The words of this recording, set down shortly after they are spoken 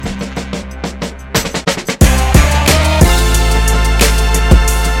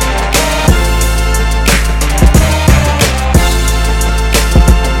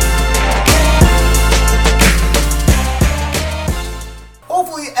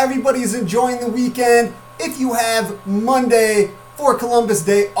everybody's enjoying the weekend. If you have Monday for Columbus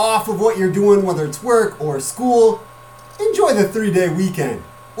Day off of what you're doing, whether it's work or school, enjoy the 3-day weekend.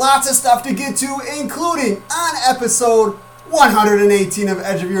 Lots of stuff to get to, including on episode 118 of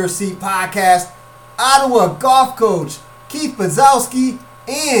Edge of Your Seat podcast, Ottawa golf coach Keith Bazowski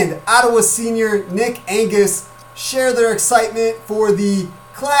and Ottawa senior Nick Angus share their excitement for the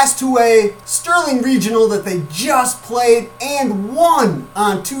Class 2A Sterling Regional that they just played and won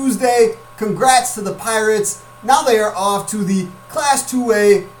on Tuesday. Congrats to the Pirates. Now they are off to the Class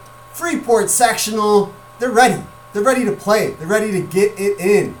 2A Freeport Sectional. They're ready. They're ready to play. They're ready to get it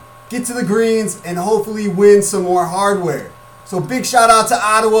in. Get to the greens and hopefully win some more hardware. So big shout out to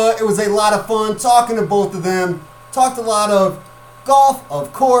Ottawa. It was a lot of fun talking to both of them. Talked a lot of golf,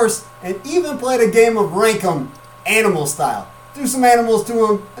 of course, and even played a game of Rank 'em animal style. Threw some animals to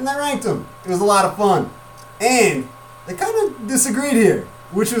them and then ranked them. It was a lot of fun. And they kind of disagreed here,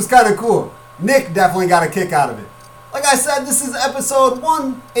 which was kind of cool. Nick definitely got a kick out of it. Like I said, this is episode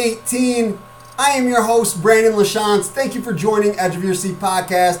 118. I am your host, Brandon LaChance. Thank you for joining Edge of Your Seat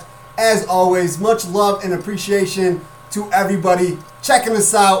podcast. As always, much love and appreciation to everybody checking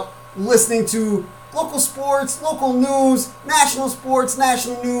us out, listening to local sports, local news, national sports,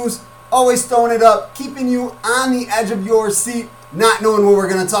 national news, always throwing it up, keeping you on the edge of your seat, not knowing what we're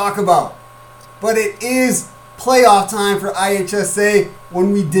going to talk about. But it is playoff time for IHSA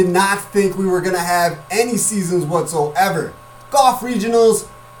when we did not think we were going to have any seasons whatsoever. Golf regionals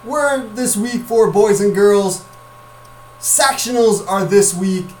were this week for boys and girls. Sectionals are this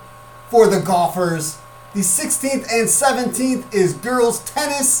week for the golfers. The 16th and 17th is girls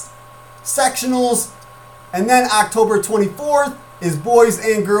tennis sectionals. And then October 24th is boys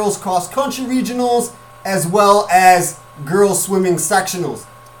and girls cross-country regionals, as well as girls swimming sectionals.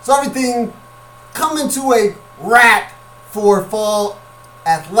 So everything coming to a wrap for fall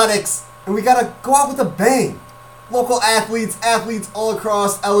athletics, and we gotta go out with a bang. Local athletes all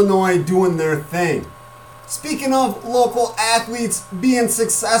across Illinois doing their thing. Speaking of local athletes being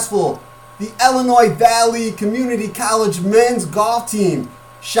successful, the Illinois Valley Community College men's golf team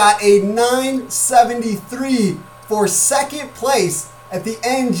shot a .973 for second place at the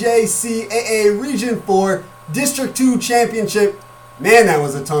NJCAA Region 4 District 2 Championship. Man, that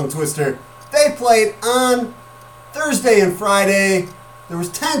was a tongue twister. They played on Thursday and Friday. There was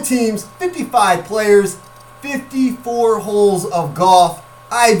 10 teams, 55 players, 54 holes of golf.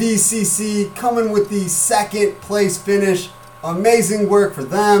 IVCC coming with the second place finish. Amazing work for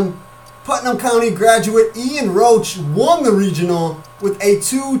them. Putnam County graduate Ian Roach won the regional with a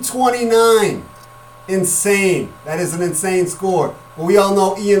 .229. Insane. That is an insane score. But we all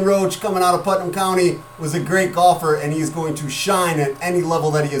know Ian Roach, coming out of Putnam County, was a great golfer, and he's going to shine at any level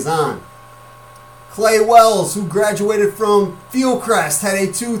that he is on. Clay Wells, who graduated from Fieldcrest, had a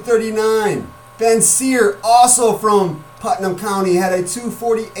 .239. Ben Sear, also from Putnam County, had a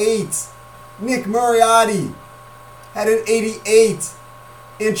 .248. Nick Murriati had an .88.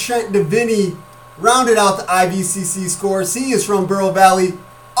 And Trent DeVinny rounded out the IVCC scores. He is from Bureau Valley,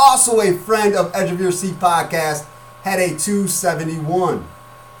 also a friend of Edge of Your Seat podcast, had a .271.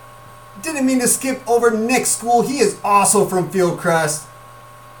 Didn't mean to skip over Nick's school. He is also from Fieldcrest,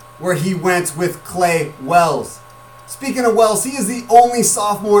 where he went with Clay Wells. Speaking of Wells, he is the only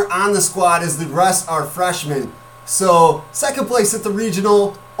sophomore on the squad, as the rest are freshmen. So, second place at the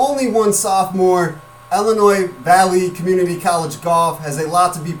regional, only one sophomore. Illinois Valley Community College Golf has a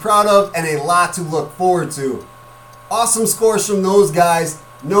lot to be proud of and a lot to look forward to. Awesome scores from those guys,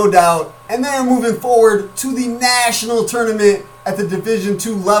 no doubt. And they're moving forward to the national tournament at the Division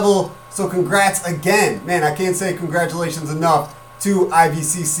II level. So congrats again. Man, I can't say congratulations enough to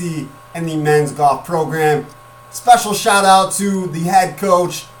IVCC and the men's golf program. Special shout out to the head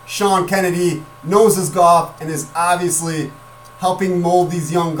coach, Sean Kennedy, knows his golf and is obviously helping mold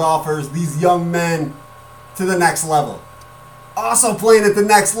these young golfers, these young men, to the next level. Also playing at the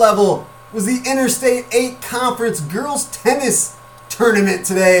next level was the Interstate 8 Conference Girls Tennis Tournament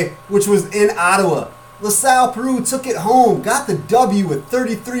today, which was in Ottawa. LaSalle Peru took it home, got the W with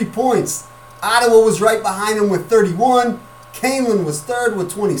 33 points. Ottawa was right behind them with 31. Canelan was third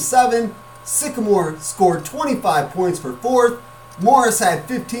with 27. Sycamore scored 25 points for fourth. Morris had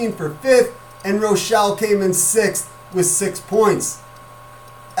 15 for fifth. And Rochelle came in sixth with 6 points.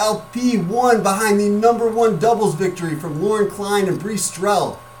 LP won behind the number 1 doubles victory from Lauren Klein and Bree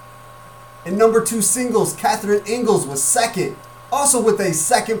Strell. And number 2 singles, Catherine Ingalls was second. Also with a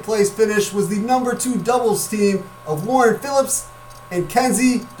second place finish was the number 2 doubles team of Lauren Phillips and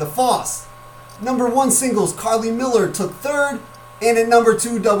Kenzie DeFoss. Number 1 singles, Carly Miller took third. And at number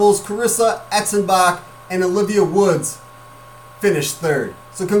 2 doubles, Carissa Etzenbach and Olivia Woods finished third.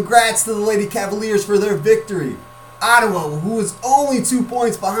 So congrats to the Lady Cavaliers for their victory. Ottawa, who was only 2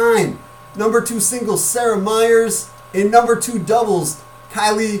 points behind. Number 2 singles Sarah Myers and number 2 doubles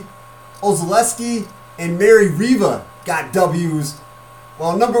Kylie Ozaleski and Mary Riva got W's,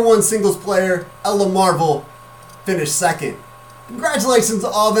 while number 1 singles player Ella Marvel finished second. Congratulations to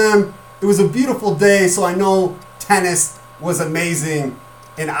all them. It was a beautiful day, so I know tennis was amazing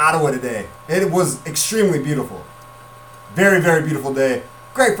in Ottawa today. It was extremely beautiful. Very, very beautiful day.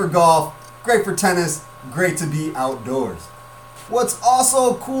 Great for golf, great for tennis, great to be outdoors. What's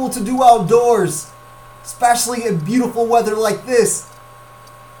also cool to do outdoors, especially in beautiful weather like this,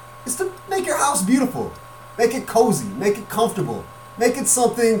 is to make your house beautiful. Make it cozy, make it comfortable, make it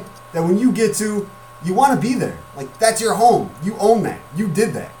something that when you get to, you want to be there. Like, that's your home. You own that. You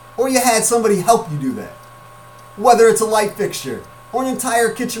did that. Or you had somebody help you do that. Whether it's a light fixture or an entire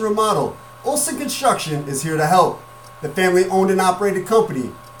kitchen remodel, Olsen Construction is here to help. The family-owned and operated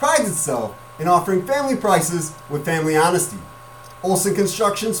company prides itself in offering family prices with family honesty. Olsen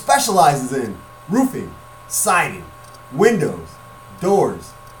Construction specializes in roofing, siding, windows,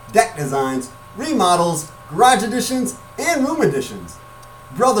 doors, deck designs, remodels, garage additions, and room additions.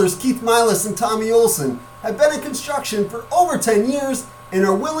 Brothers Keith Milas and Tommy Olsen have been in construction for over 10 years and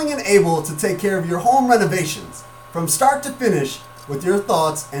are willing and able to take care of your home renovations from start to finish with your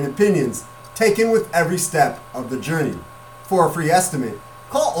thoughts and opinions taken with every step of the journey. For a free estimate,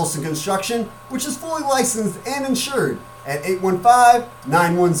 call Olsen Construction, which is fully licensed and insured, at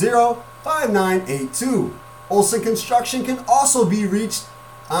 815-910-5982. Olsen Construction can also be reached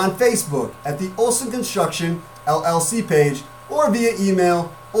on Facebook at the Olsen Construction LLC page or via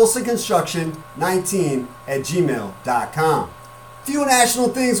email olsenconstruction19@gmail.com. Few national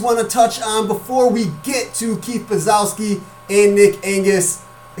things want to touch on before we get to Keith Bazowski and Nick Angus.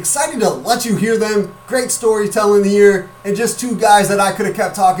 Excited to let you hear them. Great storytelling here, and just two guys that I could have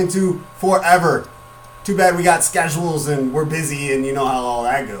kept talking to forever. Too bad we got schedules and we're busy, and you know how all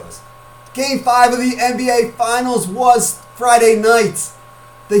that goes. Game 5 of the NBA Finals was Friday night.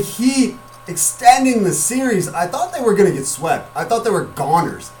 The Heat extending the series. I thought they were going to get swept. I thought they were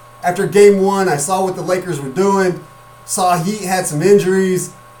goners. After Game 1, I saw what the Lakers were doing. Saw Heat had some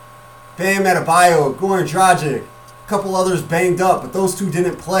injuries. Bam Adebayo, Goran Dragic, a couple others banged up, but those two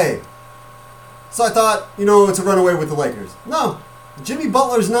didn't play. So I thought, it's a runaway with the Lakers. No, Jimmy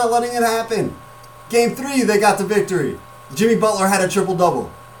Butler's not letting it happen. Game 3, they got the victory. Jimmy Butler had a triple-double.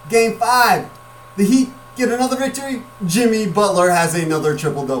 Game 5, the Heat get another victory. Jimmy Butler has another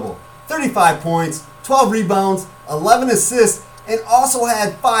triple-double. 35 points, 12 rebounds, 11 assists, and also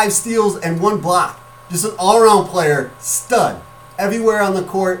had 5 steals and 1 block. Just an all-around player, stud, everywhere on the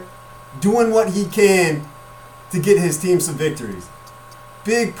court, doing what he can to get his team some victories.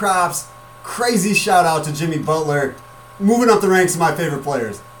 Big props, crazy shout out to Jimmy Butler, moving up the ranks of my favorite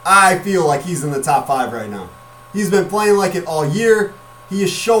players. I feel like he's in the top 5 right now. He's been playing like it all year. He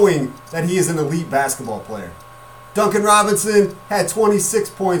is showing that he is an elite basketball player. Duncan Robinson had 26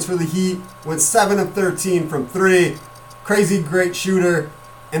 points for the Heat, went 7 of 13 from 3. Crazy great shooter,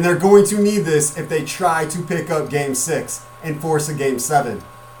 and they're going to need this if they try to pick up Game 6 and force a Game 7.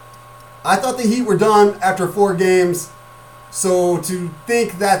 I thought the Heat were done after 4 games, so to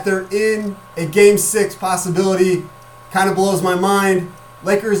think that they're in a Game 6 possibility kind of blows my mind.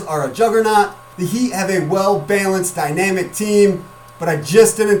 Lakers are a juggernaut. The Heat have a well-balanced, dynamic team, but I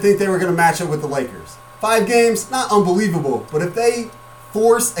just didn't think they were going to match up with the Lakers. 5 games, not unbelievable, but if they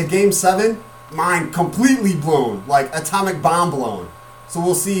force a Game 7, mind completely blown, like atomic bomb blown. So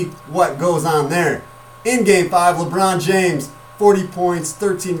we'll see what goes on there. In Game 5, LeBron James, 40 points,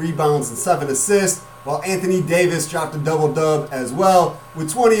 13 rebounds, and 7 assists, while Anthony Davis dropped a double-dub as well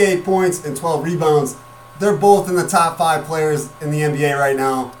with 28 points and 12 rebounds. They're both in the top 5 players in the NBA right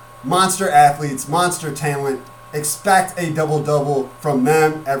now. Monster athletes, monster talent. Expect a double-double from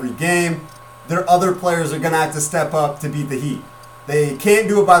them every game. Their other players are going to have to step up to beat the Heat. They can't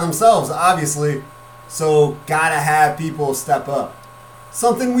do it by themselves, obviously, so gotta have people step up.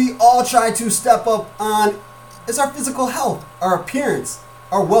 Something we all try to step up on is our physical health, our appearance,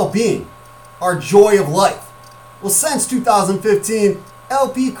 our well-being, our joy of life. Well, since 2015,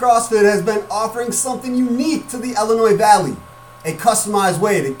 LP CrossFit has been offering something unique to the Illinois Valley, a customized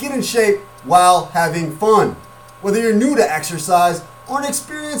way to get in shape while having fun. Whether you're new to exercise or an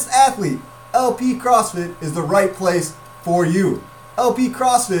experienced athlete, LP CrossFit is the right place for you. LP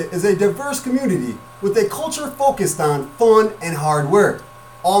CrossFit is a diverse community with a culture focused on fun and hard work.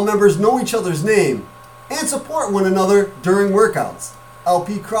 All members know each other's name and support one another during workouts.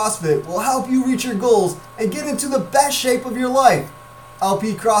 LP CrossFit will help you reach your goals and get into the best shape of your life.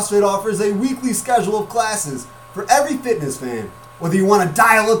 LP CrossFit offers a weekly schedule of classes for every fitness fan Whether you want to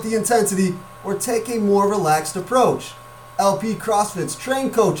dial up the intensity or take a more relaxed approach, LP CrossFit's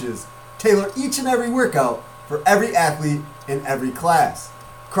trained coaches tailor each and every workout for every athlete in every class.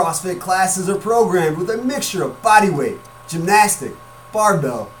 CrossFit classes are programmed with a mixture of bodyweight, gymnastic,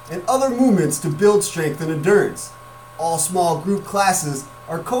 barbell, and other movements to build strength and endurance. All small group classes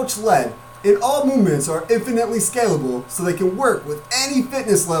are coach-led, and all movements are infinitely scalable so they can work with any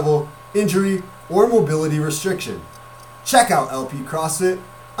fitness level, injury, or mobility restriction. Check out LP CrossFit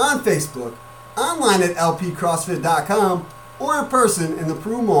on Facebook, online at lpcrossfit.com, or in person in the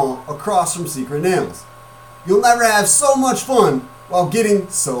Peru Mall across from Secret Nails. You'll never have so much fun while getting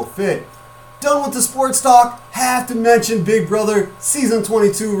so fit. Done with the sports talk, have to mention Big Brother Season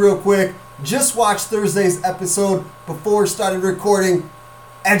 22 real quick. Just watched Thursday's episode before started recording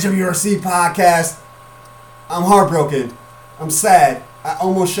Edge of UFC podcast. I'm heartbroken. I'm sad. I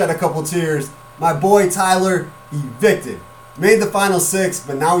almost shed a couple tears. My boy Tyler evicted. Made the final 6,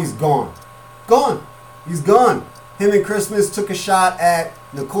 but now he's gone. Gone. He's gone. Him and Christmas took a shot at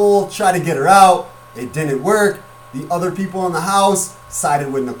Nicole, tried to get her out. It didn't work. The other people in the house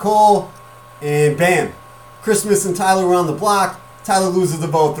sided with Nicole. And bam. Christmas and Tyler were on the block. Tyler loses the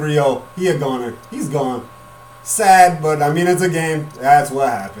vote 3-0. He a goner. He's gone. Sad, but I mean, it's a game. That's what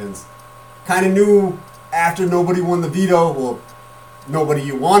happens. Kind of knew after nobody won the veto, well, nobody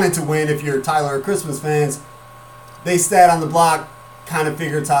you wanted to win if you're Tyler or Christmas fans, they sat on the block, kind of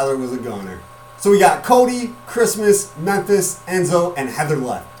figured Tyler was a goner. So we got Cody, Christmas, Memphis, Enzo, and Heather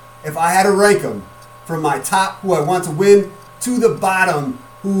left. If I had to rank them from my top, who I want to win, to the bottom,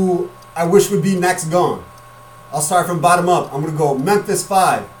 who I wish would be next gone. I'll start from bottom up. I'm going to go Memphis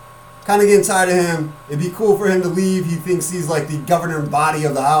 5. Kind of getting tired of him. It'd be cool for him to leave. He thinks he's like the governing body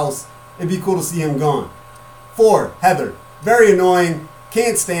of the house. It'd be cool to see him gone. 4, Heather. Very annoying.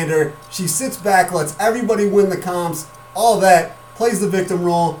 Can't stand her. She sits back, lets everybody win the comps, all that, plays the victim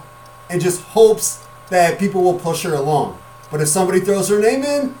role, and just hopes that people will push her along. But if somebody throws her name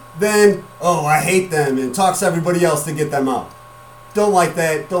in, then, oh, I hate them, and talks to everybody else to get them out. Don't like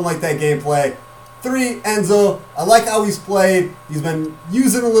that. Don't like that gameplay. 3, Enzo. I like how he's played. He's been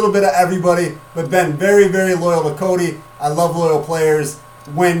using a little bit of everybody, but been very, very loyal to Cody. I love loyal players.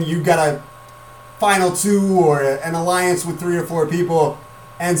 When you got a final 2 or an alliance with 3 or 4 people,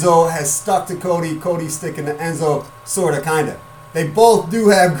 Enzo has stuck to Cody. Cody's sticking to Enzo, sort of, kind of. They both do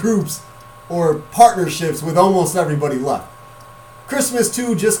have groups or partnerships with almost everybody left. Christmas,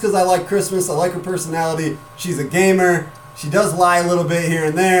 too, just because I like Christmas. I like her personality. She's a gamer. She does lie a little bit here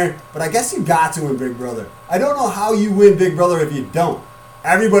and there, but I guess you got to in Big Brother. I don't know how you win Big Brother if you don't.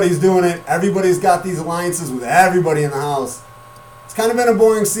 Everybody's doing it. Everybody's got these alliances with everybody in the house. It's kind of been a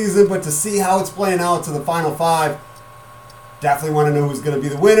boring season, but to see how it's playing out to the final 5, definitely want to know who's going to be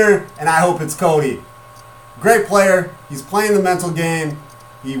the winner, and I hope it's Cody. Great player. He's playing the mental game.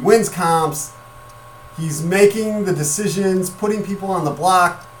 He wins comps. He's making the decisions, putting people on the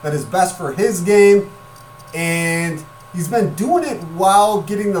block that is best for his game, and he's been doing it while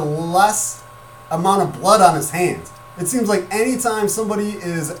getting the less amount of blood on his hands. It seems like anytime somebody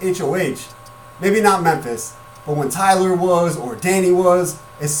is HOH, maybe not Memphis, but when Tyler was or Danny was,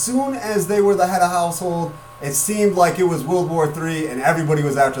 as soon as they were the head of household, it seemed like it was World War III and everybody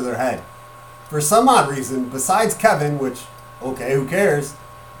was after their head. For some odd reason, besides Kevin, which, okay, who cares,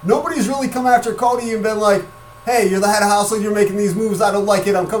 nobody's really come after Cody and been like, hey, you're the head of household, you're making these moves, I don't like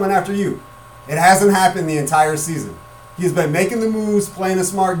it, I'm coming after you. It hasn't happened the entire season. He's been making the moves, playing a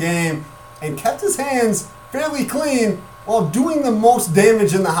smart game, and kept his hands fairly clean while doing the most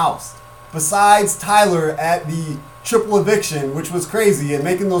damage in the house. Besides Tyler at the triple eviction, which was crazy, and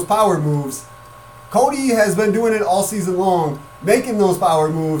making those power moves, Cody has been doing it all season long, making those power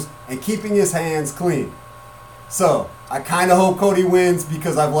moves and keeping his hands clean. So, I kind of hope Cody wins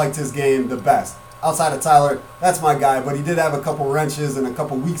because I've liked his game the best. Outside of Tyler, that's my guy, but he did have a couple wrenches and a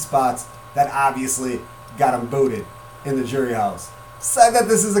couple weak spots that obviously got him booted in the jury house. Said that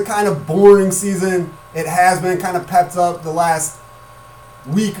this is a kind of boring season. It has been kind of pepped up the last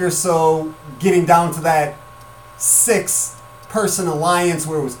week or so, getting down to that 6-person alliance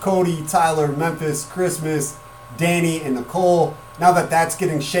where it was Cody, Tyler, Memphis, Christmas, Danny, and Nicole. Now that that's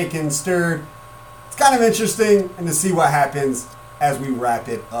getting shaken, stirred, it's kind of interesting and to see what happens as we wrap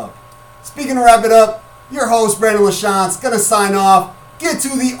it up. Speaking of wrap it up, your host, Brandon LaChance, going to sign off. Get to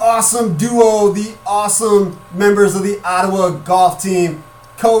the awesome duo, the awesome members of the Ottawa golf team,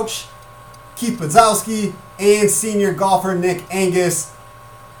 Coach Keith Podzowski and senior golfer Nick Angus.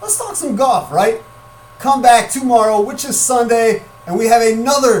 Let's talk some golf, right? Come back tomorrow, which is Sunday, and we have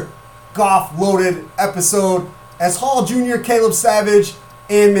another golf-loaded episode as Hall Jr. Caleb Savage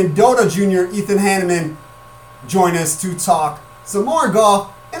and Mendota Jr. Ethan Hanneman join us to talk some more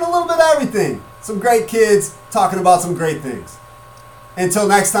golf, and a little bit of everything. Some great kids talking about some great things. Until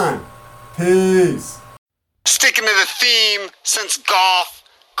next time, peace. Sticking to the theme, since golf,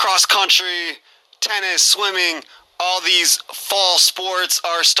 cross country, tennis, swimming, all these fall sports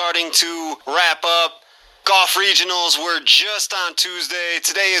are starting to wrap up. Golf regionals were just on Tuesday.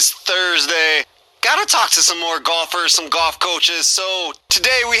 Today is Thursday. Gotta talk to some more golfers, some golf coaches. So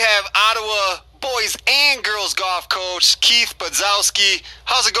today we have Ottawa boys and girls golf coach Keith Budzowski.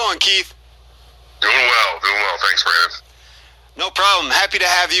 How's it going, Keith? Doing well. Thanks, Brandon. No problem. Happy to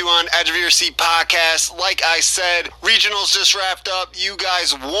have you on Edge of Your Seat podcast. Like I said, regionals just wrapped up. You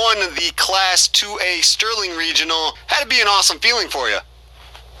guys won the Class 2A Sterling Regional. Had to be an awesome feeling for you.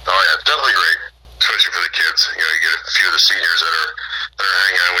 Oh yeah, definitely great, especially for the kids. You get a few of the seniors that are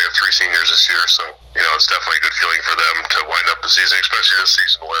hanging on. We have 3 seniors this year, so it's definitely a good feeling for them to wind up the season, especially this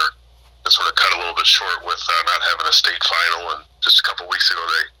season where it sort of cut a little bit short with not having a state final, and just a couple weeks ago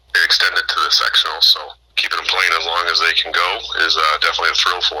they extended to the sectional, so keeping them playing as long as they can go is definitely a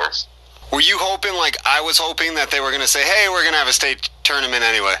thrill for them. Were you hoping, like I was hoping, that they were going to say, hey, we're going to have a state tournament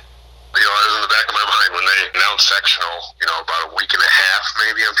anyway? It was in the back of my mind when they announced sectional, about a week and a half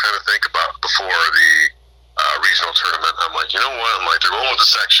maybe, I'm trying to think about, before the regional tournament. I'm like, you know what? I'm like, they're going with the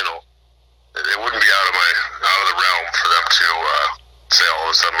sectional. It wouldn't be out of the realm for them to say all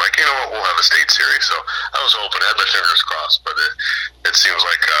of a sudden, like, you know what, we'll have a state series. So I was hoping, I had my fingers crossed, but it seems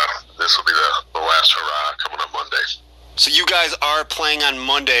like this will be the last hurrah coming on Monday. So you guys are playing on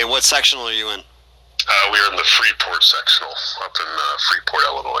Monday. What sectional are you in? We are in the Freeport sectional up in Freeport,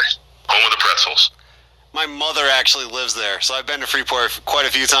 Illinois, home of the pretzels. My mother actually lives there, so I've been to Freeport quite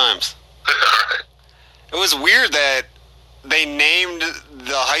a few times. All right. It was weird that they named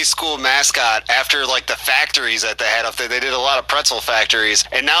the high school mascot after, like, the factories that they had up there. They did a lot of pretzel factories,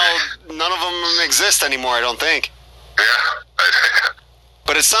 and now none of them exist anymore, I don't think. Yeah.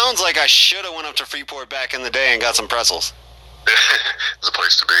 But it sounds like I should have went up to Freeport back in the day and got some pretzels. It's a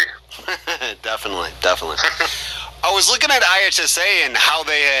place to be. Definitely. I was looking at IHSA and how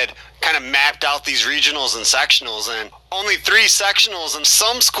they had kind of mapped out these regionals and sectionals, and only 3 sectionals, and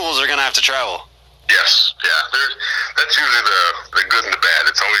some schools are going to have to travel. Yes, yeah. That's usually the good and the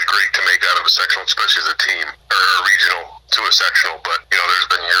bad. It's always great to make out of a sectional, especially as a team, or a regional to a sectional. But, there's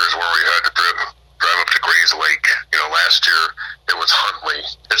been years where we had to drive up to Grays Lake. Last year it was Huntley.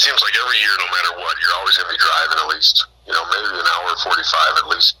 It seems like every year, no matter what, you're always going to be driving at least, maybe an hour 45, at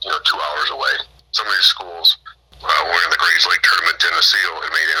least, 2 hours away. Some of these schools, we're in the Grays Lake tournament, Geneseo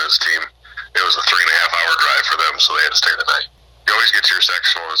had made in his team. It was a 3.5-hour drive for them, so they had to stay the night. You always get to your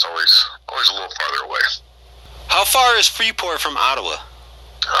sectional, and it's always a little farther away. How far is Freeport from Ottawa?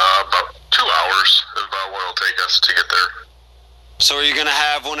 About 2 hours is about what it'll take us to get there. So are you going to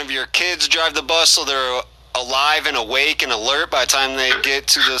have one of your kids drive the bus so they're alive and awake and alert by the time they get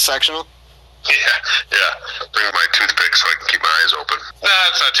to the sectional? Yeah. Bring my toothpick so I can keep my eyes open. Nah,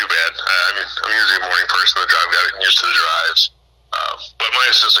 it's not too bad. I'm usually a morning person. I've gotten used to the drives. But my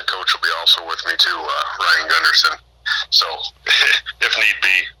assistant coach will be also with me too, Ryan Gunderson. So, if need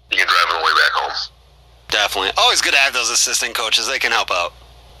be, you can drive on the way back home. Definitely. Always good to have those assistant coaches. They can help out.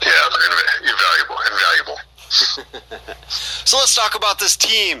 Yeah, they're invaluable. So let's talk about this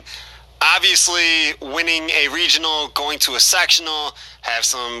team. Obviously, winning a regional, going to a sectional, have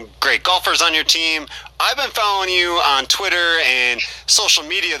some great golfers on your team. I've been following you on Twitter and social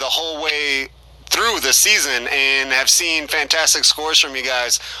media the whole way through the season and have seen fantastic scores from you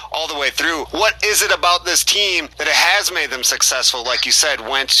guys all the way through. What is it about this team that it has made them successful? Like you said,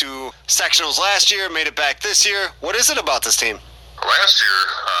 went to sectionals last year, made it back this year. What is it about this team? Last year,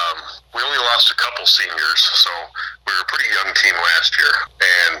 we only lost a couple seniors, so we were a pretty young team last year.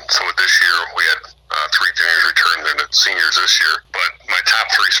 And so with this year, we had 3 juniors returned and seniors this year. But my top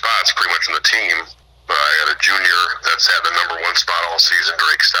 3 spots pretty much in the team, I got a junior that's had the number 1 spot all season,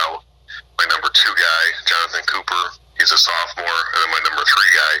 Drake Stout. My number 2 guy, Jonathan Cooper, he's a sophomore. And then my number 3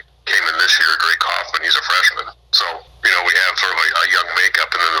 guy came in this year, Drake Kaufman, he's a freshman. So, we have sort of a young makeup,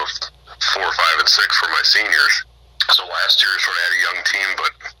 and then the 4, 5, and 6 for my seniors. So last year sort of had a young team,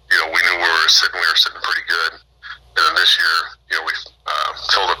 but, we knew we were sitting pretty good. And then this year, we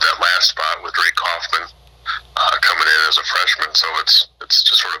filled up that last spot with Drake Kaufman coming in as a freshman. So it's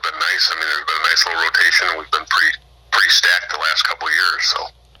just sort of been nice. There's been a nice little rotation, and we've been pretty stacked the last couple of years. So.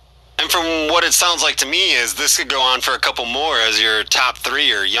 And from what it sounds like to me is this could go on for a couple more, as your top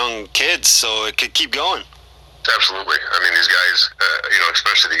 3 are young kids, so it could keep going. Absolutely. These guys,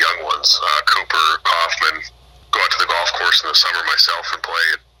 especially the young ones, Cooper, Kaufman, go out to the golf course in the summer myself and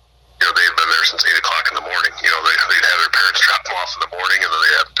play. They've been there since 8 o'clock in the morning. They'd have their parents drop them off in the morning, and then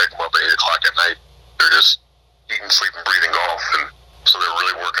they have to pick them up at 8 o'clock at night. They're just, eating, sleeping, breathing golf, and so they're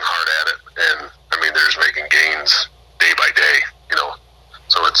really working hard at it. And I mean, they're just making gains day by day, you know.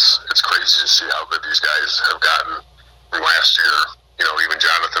 So it's crazy to see how good these guys have gotten from last year. You know, even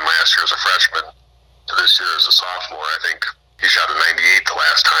Jonathan last year as a freshman to this year as a sophomore. I think he shot a 98 the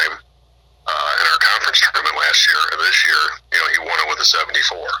last time in our conference tournament last year, and this year, you know, he won it with a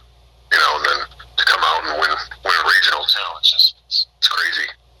 74. You know, and then to come out and win a regional too, it's crazy.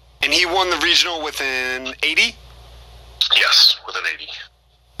 And he won the regional with an 80? Yes, with an 80.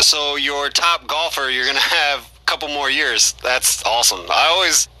 So your top golfer, you're going to have a couple more years. That's awesome. I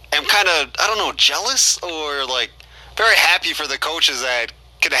always am kind of, I don't know, jealous or like very happy for the coaches that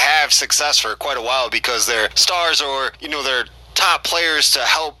could have success for quite a while because they're stars or, you know, they're top players to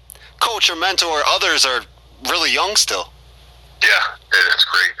help coach or mentor. Others are really young still. Yeah, it's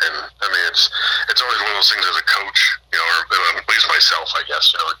great. And I mean, it's always one of those things as a coach, you know, or at least myself, I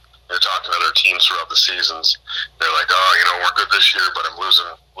guess, you know, you're talking to other teams throughout the seasons. They're like, oh, you know, we're good this year, but I'm losing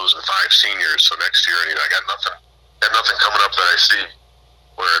 5 seniors. So next year, you know, I got nothing coming up that I see.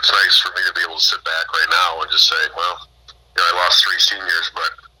 Where it's nice for me to be able to sit back right now and just say, well, you know, I lost 3 seniors,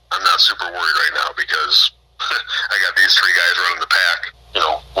 but I'm not super worried right now because I got these 3 guys running the pack. You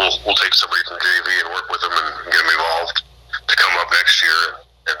know, we'll take somebody from JV and work with them and get them involved to come up next year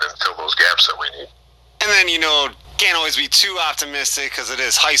and then fill those gaps that we need. And then, you know, can't always be too optimistic because it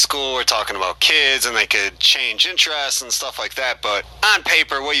is high school. We're talking about kids and they could change interests and stuff like that. But on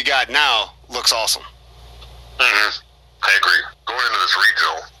paper, what you got now looks awesome. Mm-hmm. I agree. Going into this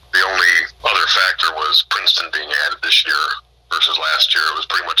regional, the only other factor was Princeton being added this year versus last year. It was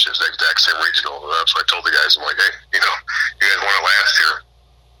pretty much the exact same regional. That's what I told the guys. I'm like, hey, you know, you guys won it last year.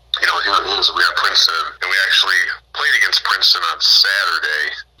 You know, here it is. We have Princeton, and we actually played against Princeton on Saturday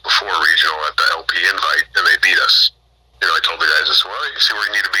before regional at the LP Invite, and they beat us. You know, I told the guys, I said, well, you see where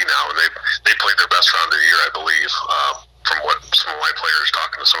you need to be now. And they played their best round of the year, I believe, from what some of my players,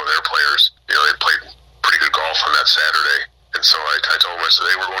 talking to some of their players. You know, they played pretty good golf on that Saturday. And so I told them, I said,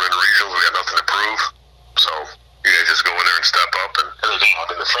 hey, we're going into regionals. We got nothing to prove. So you guys just go in there and step up. And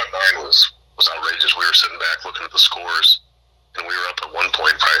the front nine was outrageous. We were sitting back looking at the scores, and we were up at one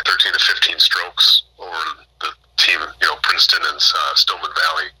point, probably 13 to 15 strokes over the team, you know, Princeton and Stillman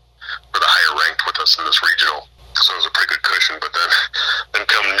Valley were the higher ranked with us in this regional. So it was a pretty good cushion. But then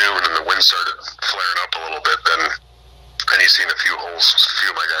come noon and the wind started flaring up a little bit, then you seen a few holes, a few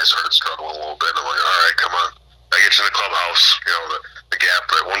of my guys started struggling a little bit. And I'm like, all right, come on. I get you in the clubhouse. You know, the gap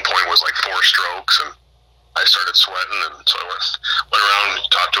at one point was like 4 strokes, and I started sweating. And so I went around and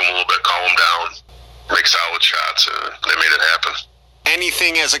talked to them a little bit, calm them down, make solid shots, and they made it happen.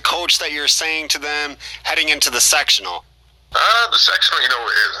 Anything as a coach that you're saying to them heading into the sectional? The sectional, you know,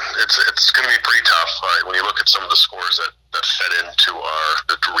 it's going to be pretty tough. When you look at some of the scores that fed into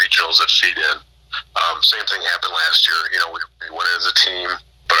the regionals that feed in. Same thing happened last year. You know, we went as a team,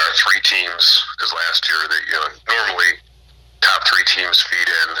 but our 3 teams, because last year normally top 3 teams feed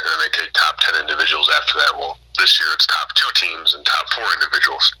in, and then they take top 10 individuals after that. Well, this year it's top 2 teams and top 4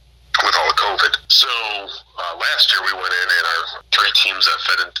 individuals with all the COVID. So last year we went in, and our 3 teams that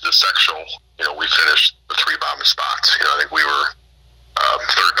fed into the sectional, you know, we finished the 3 bottom spots. You know, I think we were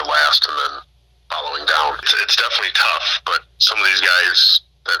third to last, and then following down. It's definitely tough, but some of these guys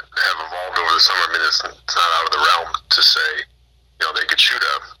that have evolved over the summer, I mean, it's not out of the realm to say, you know, they could shoot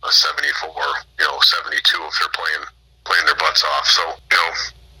a 74, you know, 72 if they're playing their butts off. So, you know,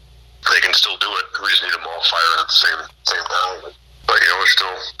 they can still do it. We just need them all firing at the same time. But, you know,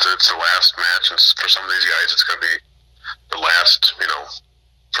 it's the last match, and for some of these guys, it's going to be the last, you know,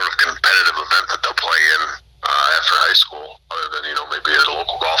 sort of competitive event that they'll play in after high school, other than, you know, maybe at a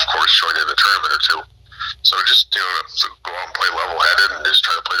local golf course joining a tournament or 2. So just, you know, so go out and play level-headed and just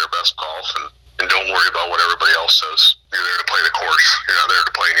try to play their best golf and don't worry about what everybody else says. You're there to play the course. You're not there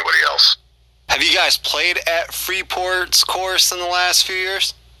to play anybody else. Have you guys played at Freeport's course in the last few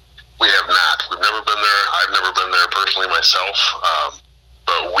years? We have not. We've never been there. I've never been there personally myself.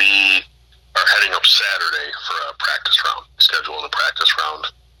 But we are heading up Saturday for a practice round, scheduling a practice round.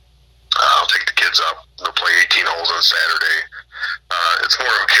 I'll take the kids up. They'll play 18 holes on Saturday. It's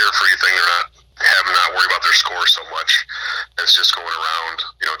more of a carefree thing. They're not worry about their score so much. It's just going around,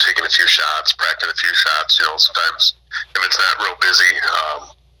 you know, taking a few shots, practicing a few shots. You know, sometimes if it's not real busy,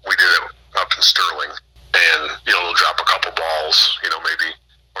 we did it up in Sterling, and you know, they'll drop a couple balls, you know, maybe,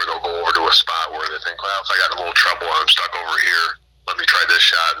 or they'll go over to a spot where they think, well, if I got a little trouble and I'm stuck over here, let me try this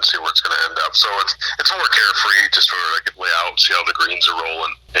shot and see where it's going to end up. So it's more carefree, just sort of like lay out, see how the greens are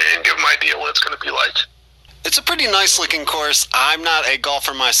rolling, and give them an idea what it's going to be like. It's a pretty nice looking course. I'm not a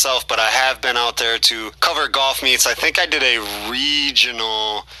golfer myself, but I have been out there to cover golf meets. I think I did a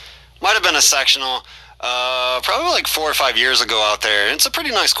regional, might have been a sectional. Probably like 4 or 5 years ago out there. It's a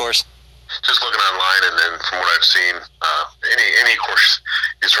pretty nice course. Just looking online, and then from what I've seen, any course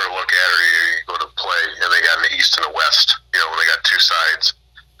you sort of look at or you go to play, and they got an east and a west. You know, they got two sides.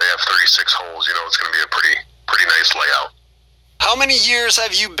 They have 36 holes. You know, it's going to be a pretty nice layout. How many years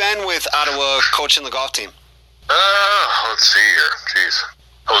have you been with Ottawa coaching the golf team? Let's see here. Jeez.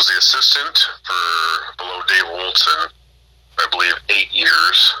 I was the assistant for below Dave Olson, I believe, 8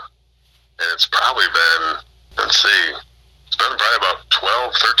 years. And it's probably been, let's see, it's been probably about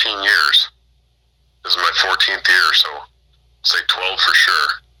 12, 13 years. This is my 14th year, so I'd say 12 for sure.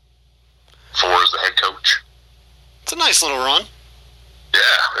 4 as the head coach. It's a nice little run.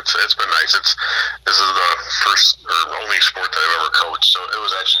 Yeah, it's been nice. This is the first or only sport that I've ever coached, so it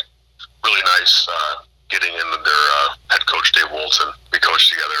was actually really nice getting in their head coach Dave Wolson. We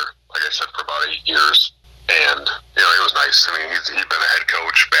coached together, like I said, for about 8 years, and you know it was nice. I mean, he'd been a head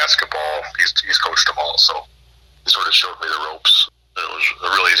coach basketball. He's coached them all, so he sort of showed me the ropes. It was a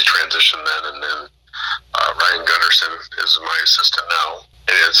really easy transition then, and then Ryan Gunderson is my assistant now,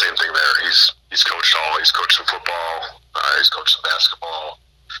 and the same thing there. He's coached all. He's coached some football. He's coached some basketball.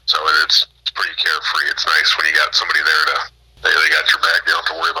 So it's pretty carefree. It's nice when you got somebody there they got your back. You don't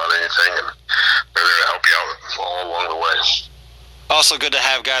have to worry about anything, and they're there to help you out all along the way. Also good to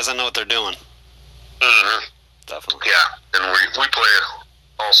have guys that know what they're doing. Mm-hmm. Definitely. Yeah, and we play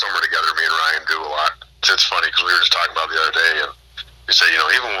all summer together. Me and Ryan do a lot. It's funny because we were just talking about it the other day, and we say, you know,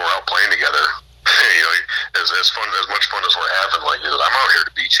 even when we're out playing together, you know, as much fun as we're having, like, he says, I'm out here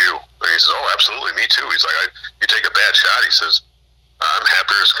to beat you. And he says, oh, absolutely, me too. He's like, you take a bad shot, he says, I'm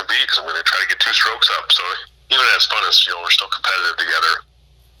happier as can be because I'm going to try to get 2 strokes up. So even as fun as, you know, we're still competitive together,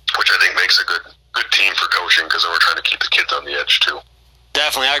 which I think makes a good team for coaching because we're trying to keep the kids on the edge too.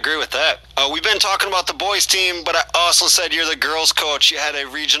 Definitely, I agree with that. We've been talking about the boys team, but I also said you're the girls coach. You had a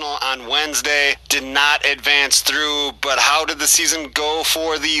regional on Wednesday, did not advance through, but how did the season go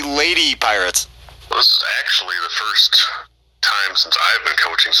for the Lady Pirates? Well, this is actually the first time since I've been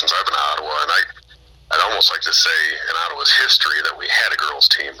coaching, since I've been in Ottawa, and I'd almost like to say in Ottawa's history that we had a girls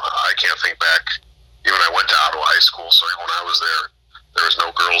team. I can't think back, even I went to Ottawa High School, so even when I was there was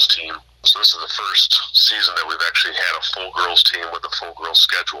no girls team. So this is the first season that we've actually had a full girls team with a full girls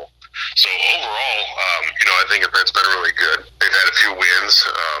schedule. So overall, you know, I think it's been really good. They've had a few wins,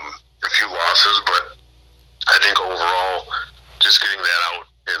 a few losses, but I think overall, just getting that out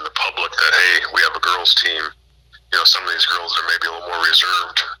in the public that, hey, we have a girls team. You know, some of these girls are maybe a little more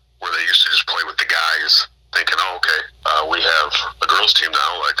reserved, where they used to just play with the guys, thinking, oh, okay, we have a girls team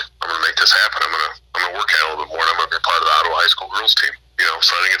now. Like, I'm going to make this happen. I'm going to work at it a little bit more, and I'm going to be part of the Ottawa High School girls team. You know,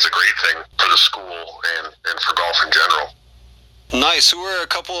 so I think it's a great thing for the school and for golf in general. Nice. Who were a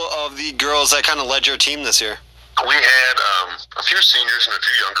couple of the girls that kind of led your team this year? We had a few seniors and a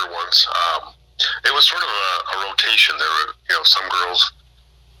few younger ones. It was sort of a rotation. There were, you know, some girls,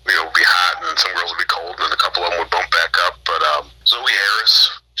 you know, would be hot and some girls would be cold, and then a couple of them would bump back up. But Zoe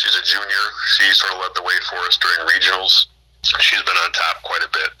Harris, she's a junior. She sort of led the way for us during regionals. She's been on top quite a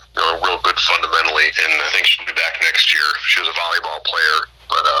bit. You know, real good fundamentally, and I think she'll be back next year. She was a volleyball player,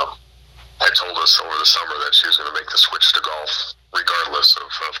 but had told us over the summer that she was going to make the switch to golf regardless of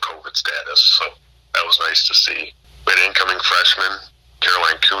COVID status. So that was nice to see. We had an incoming freshman,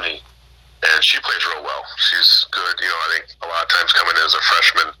 Caroline Cooney, and she plays real well. She's good. You know, I think a lot of times coming in as a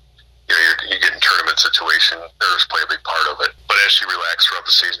freshman, you know, you get in tournament situation, nerves play a big part of it. But as she relaxed throughout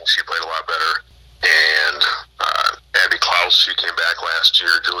the season, she played a lot better. And Abby Klaus, she came back last year.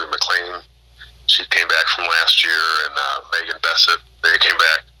 Julie McLean, she came back from last year. And Megan Bessett, they came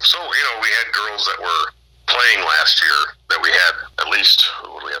back. So, you know, we had girls that were playing last year that we had at least 4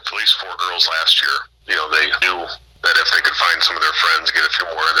 girls last year. You know, they knew that if they could find some of their friends, get a few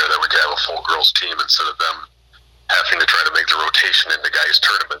more in there, that we could have a full girls team instead of them having to try to make the rotation into guys'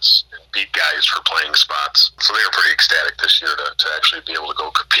 tournaments and beat guys for playing spots. So they were pretty ecstatic this year to actually be able to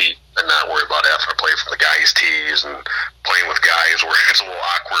go compete and not worry about having to play from the guys' tees and playing with guys where it's a little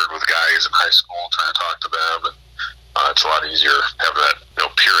awkward with guys in high school trying to talk to them. And it's a lot easier having that, you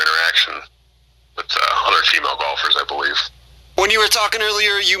know, peer interaction with other female golfers, I believe. When you were talking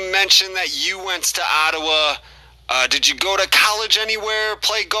earlier, you mentioned that you went to Ottawa. Did you go to college anywhere,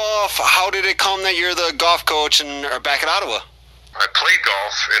 play golf? How did it come that you're the golf coach and are back at Ottawa? I played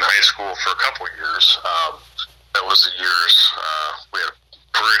golf in high school for a couple of years. That was the years we had a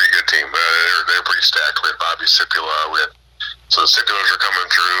pretty good team. They were pretty stacked. We had Bobby Sipula. So the Sipulas were coming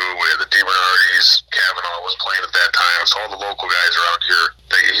through. We had the DiBernardis. Kavanaugh was playing at that time. So all the local guys around here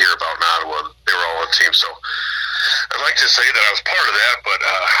that you hear about in Ottawa, they were all on the team. So I'd like to say that I was part of that, but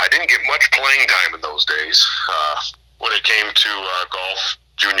I didn't get much playing time in those days. When it came to golf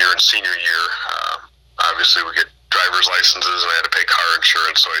junior and senior year, obviously we get driver's licenses, and I had to pay car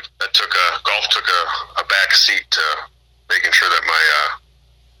insurance. So golf took a back seat to making sure that my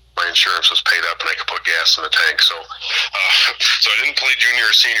insurance was paid up and I could put gas in the tank. So so I didn't play junior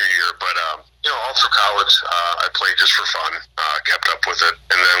or senior year, but all through college I played just for fun, kept up with it.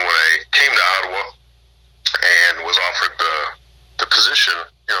 And then when I came to Ottawa and was offered the position,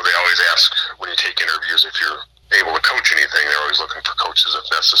 they always ask when you take interviews if you're able to coach anything. They're always looking for coaches if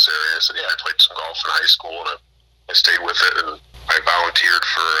necessary. I said, yeah, I played some golf in high school, and I stayed with it, and I volunteered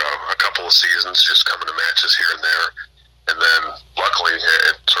for a couple of seasons, just coming to matches here and there. And then, luckily,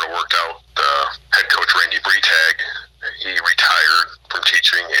 it sort of worked out. The head coach, Randy Breitag, he retired from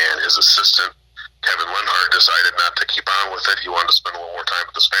teaching, and his assistant, Kevin Lenhart, decided not to keep on with it. He wanted to spend a little more time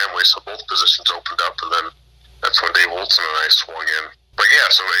with his family, so both positions opened up, and then that's when Dave Olson and I swung in. But yeah,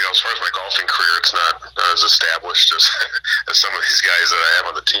 so as far as my golfing career, it's not as established as some of these guys that I have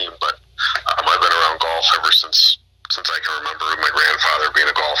on the team. But I've been around golf ever since I can remember. My grandfather being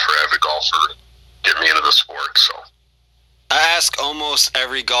a golfer, avid golfer, getting me into the sport. So I ask almost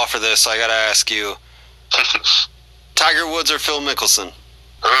every golfer this, so I gotta ask you: Tiger Woods or Phil Mickelson?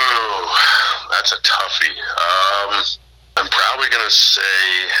 Oh, that's a toughie. I'm probably gonna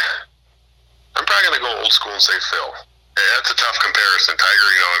go old school and say Phil. Yeah, that's a tough comparison.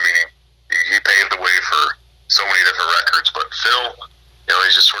 Tiger, he paved the way for so many different records, but Phil,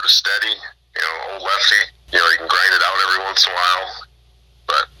 he's just sort of steady, old lefty. He can grind it out every once in a while,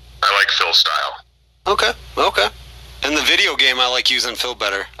 but I like Phil's style. Okay. In the video game, I like using Phil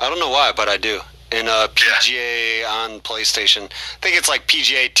better. I don't know why, but I do. In PGA on PlayStation. I think it's like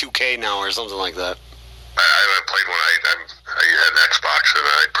PGA 2K now or something like that. I haven't played one. I had an Xbox, and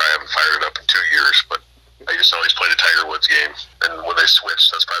I probably haven't fired it up in 2 years, but I used to always play the Tiger Woods game, and when they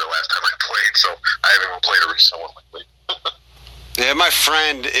switched, that's probably the last time I played, so I haven't even played a recent one lately. Yeah, my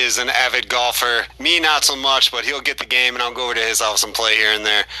friend is an avid golfer. Me, not so much, but he'll get the game, and I'll go over to his house and play here and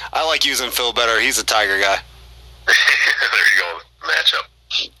there. I like using Phil better. He's a Tiger guy. There you go, matchup.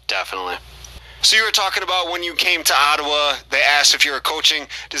 Definitely. So you were talking about when you came to Ottawa, they asked if you were coaching.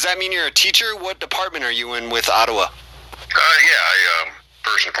 Does that mean you're a teacher? What department are you in with Ottawa?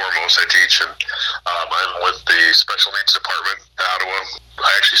 First and foremost, I teach, and I'm with the special needs department in Ottawa.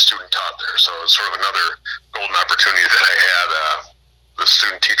 I actually student taught there, so it's sort of another golden opportunity that I had. The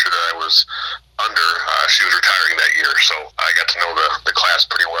student teacher that I was under, she was retiring that year, so I got to know the class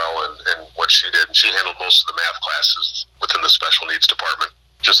pretty well and what she did. And she handled most of the math classes within the special needs department.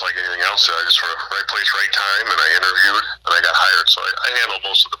 Just like anything else, I just sort of right place, right time, and I interviewed, and I got hired. So I handled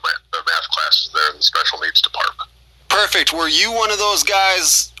most of the math classes there in the special needs department. Perfect. Were you one of those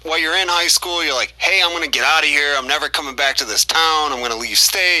guys while you're in high school, you're like, hey, I'm going to get out of here. I'm never coming back to this town. I'm going to leave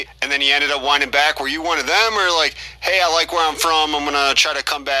state. And then you ended up winding back. Were you one of them, or like, hey, I like where I'm from. I'm going to try to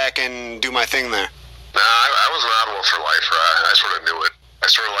come back and do my thing there? Nah, I was in Ottawa for life. I sort of knew it.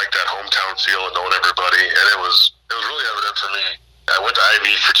 I sort of liked that hometown feel and knowing everybody. And it was really evident for me. I went to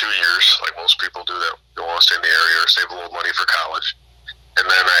Ivy for 2 years, like most people do that want to stay in the area or save a little money for college. And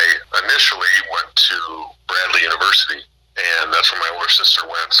then I initially went to Bradley University, and that's where my older sister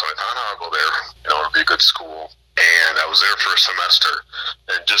went. So I thought, I'll go there. It'll be a good school. And I was there for a semester,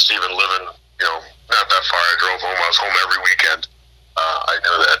 and just even living, not that far. I drove home. I was home every weekend. I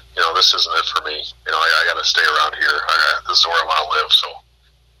knew that, this isn't it for me. I got to stay around here. This is where I want to live. So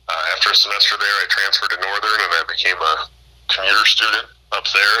after a semester there, I transferred to Northern, and I became a commuter student up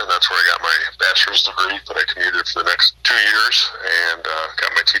there, and that's where I got my bachelor's degree. But I commuted for the next 2 years and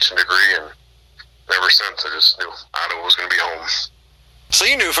got my teaching degree, and ever since I just knew Ottawa was going to be home. So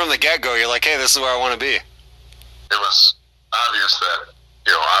you knew from the get-go, you're like, hey, this is where I want to be. It was obvious that,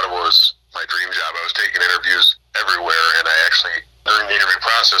 Ottawa was my dream job. I was taking interviews everywhere, and I actually, during the interview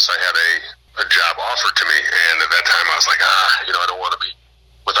process, I had a job offered to me, and at that time I was like, I don't want to be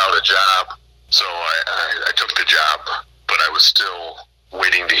without a job. So I took the job, but I was still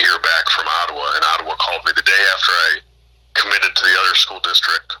waiting to hear back from Ottawa, and Ottawa called me the day after I committed to the other school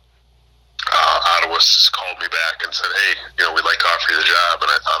district. Ottawa called me back and said, hey, we'd like to offer you the job,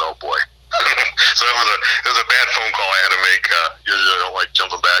 and I thought, oh boy. So it was a bad phone call I had to make. Usually I don't like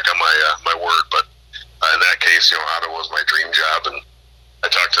jumping back on my word, but in that case, Ottawa was my dream job, and I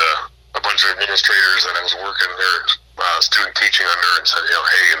talked to a bunch of administrators that I was working there, student teaching under, and said,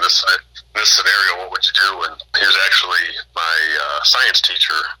 hey, in this scenario, what would you do? And he was actually my science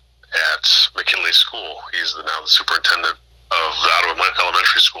teacher at McKinley School. He's now the superintendent of the Ottawa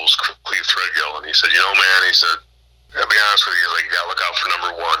Elementary Schools, Cleve Threadgill. And he said, man, he said, I'll be honest with you, he's like, you gotta look out for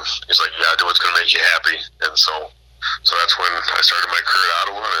number one. He's like, you gotta do what's gonna make you happy. And so that's when I started my career at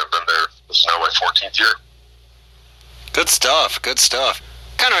Ottawa, and I've been there. This is now my 14th year. Good stuff.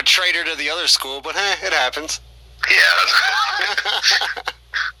 Kind of a traitor to the other school, but it happens. Yeah.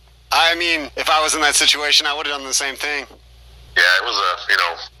 I mean, if I was in that situation, I would have done the same thing. Yeah, it was a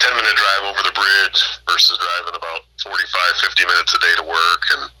 10-minute drive over the bridge versus driving about 45, 50 minutes a day to work,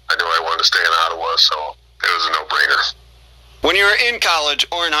 and I knew I wanted to stay in Ottawa, so it was a no-brainer. When you were in college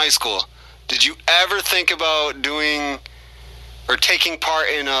or in high school, did you ever think about doing or taking part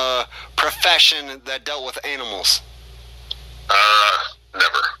in a profession that dealt with animals?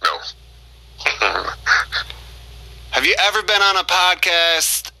 Never, no. Have you ever been on a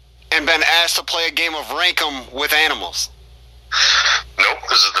podcast and been asked to play a game of Rank-'em with animals? Nope,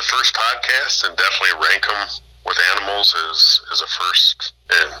 this is the first podcast, and definitely Rank 'em with animals is a first,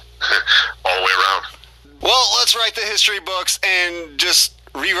 and all the way around. Well, let's write the history books and just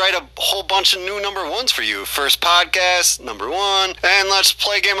rewrite a whole bunch of new number ones for you. First podcast, number one, and let's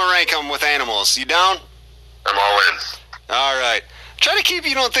play a game of Rank 'em with animals. You down? I'm all in. All right. Try to keep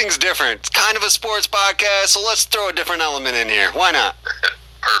things different. It's kind of a sports podcast, so let's throw a different element in here. Why not?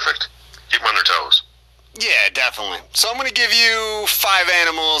 Perfect. Keep them on their toes. Yeah, definitely. So I'm going to give you 5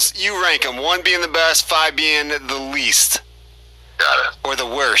 animals. You rank them. 1 being the best, 5 being the least. Got it. Or the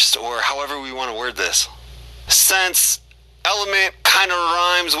worst, or however we want to word this. Since element kind of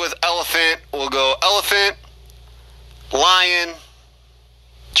rhymes with elephant, we'll go elephant, lion,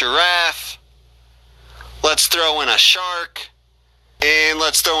 giraffe. Let's throw in a shark, and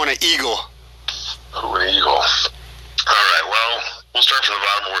let's throw in an eagle. Oh, an eagle. All right, well, we'll start from the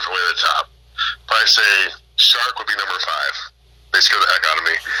bottom and work our way to the top. Probably say shark would be number 5. They scare the heck out of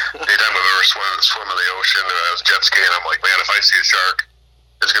me. Anytime I've ever swum in the ocean and I was jet skiing, I'm like, man, if I see a shark,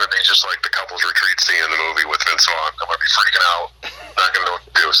 it's going to be just like the couple's retreat scene in the movie with Vince Vaughn. I'm going to be freaking out. Not going to know what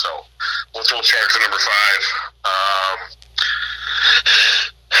to do. So we'll throw sharks at number 5.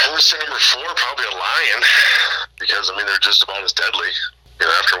 I would say number 4, probably a lion, because, I mean, they're just about as deadly.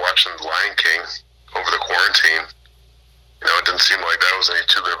 After watching The Lion King over the quarantine, it didn't seem like that was any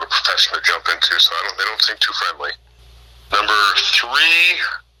too big of a profession to jump into, so they don't seem too friendly. Number 3,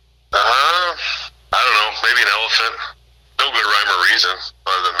 I don't know, maybe an elephant. No good rhyme or reason,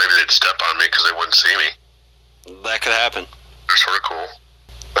 other than maybe they'd step on me because they wouldn't see me. That could happen. They're sort of cool.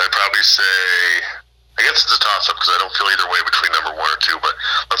 I'd probably say, I guess it's a toss-up because I don't feel either way between number 1 or 2, but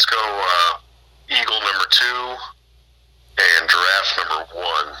let's go eagle number 2 and giraffe number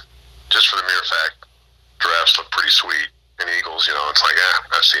 1, just for the mere fact giraffes look pretty sweet. And eagles, it's like,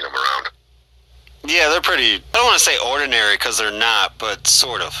 I've seen them around. Yeah, they're pretty, I don't want to say ordinary because they're not, but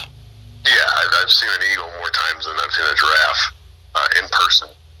sort of. Yeah, I've seen an eagle more times than I've seen a giraffe in person.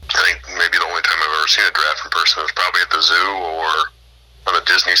 I think maybe the only time I've ever seen a giraffe in person was probably at the zoo or on a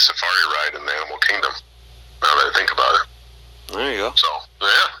Disney safari ride in the Animal Kingdom, now that I think about it. There you go. So,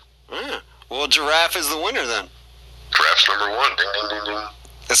 yeah. Well, giraffe is the winner then. Giraffe's number 1. Ding, ding, ding, ding.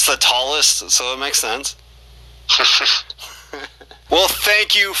 It's the tallest, so it makes sense. Well,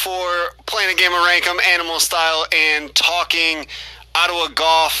 thank you for playing a game of Rank 'em animal style and talking Ottawa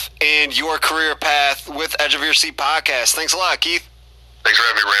golf and your career path with Edge of Your Seat podcast. Thanks a lot, Keith. Thanks for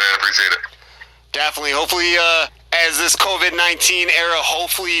having me, Brandon. I appreciate it. Definitely. Hopefully, as this COVID-19 era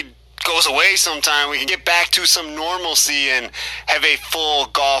hopefully goes away sometime, we can get back to some normalcy and have a full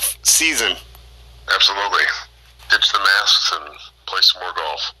golf season. Absolutely. Ditch the masks and play some more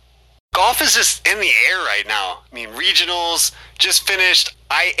golf. Golf is just in the air right now. I mean, regionals just finished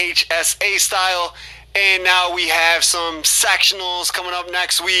IHSA style, and now we have some sectionals coming up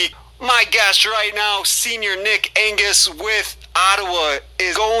next week. My guest right now, senior Nick Angus with Ottawa,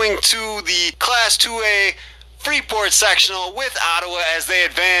 is going to the Class 2A Freeport sectional with Ottawa as they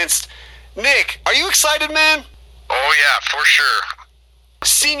advanced. Nick, are you excited, man? Oh, yeah, for sure.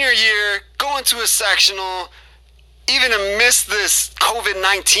 Senior year, going to a sectional, even amidst this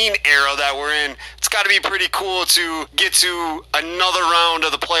COVID-19 era that we're in, it's got to be pretty cool to get to another round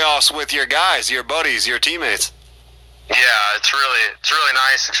of the playoffs with your guys, your buddies, your teammates. Yeah, it's really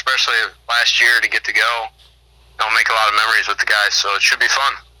nice, especially last year to get to go. I'll make a lot of memories with the guys, so it should be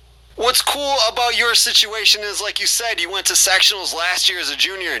fun. What's cool about your situation is, like you said, you went to sectionals last year as a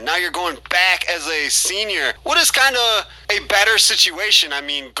junior, and now you're going back as a senior. What is kind of a better situation? I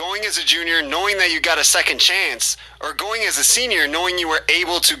mean, going as a junior, knowing that you got a second chance, or going as a senior, knowing you were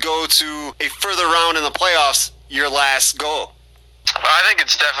able to go to a further round in the playoffs your last go? Well, I think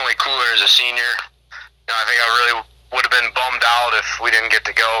it's definitely cooler as a senior. I think I really would have been bummed out if we didn't get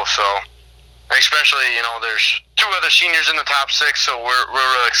to go, so... Especially, there's 2 other seniors in the top 6, so we're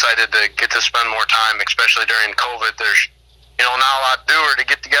really excited to get to spend more time, especially during COVID. There's, not a lot to do or to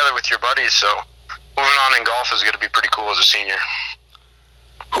get together with your buddies, so moving on in golf is going to be pretty cool as a senior.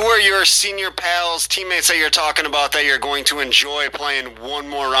 Who are your senior pals, teammates that you're talking about that you're going to enjoy playing one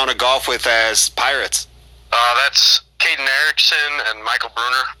more round of golf with as Pirates? That's Caden Erickson and Michael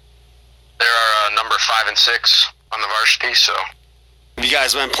Bruner. They're number 5 and 6 on the varsity. So, have you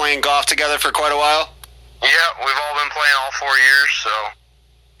guys been playing golf together for quite a while? Yeah, we've all been playing all 4 years. So,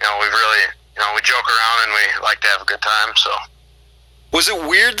 we've really, we joke around and we like to have a good time. So. Was it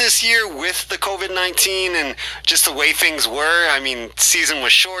weird this year with the COVID-19 and just the way things were? I mean, season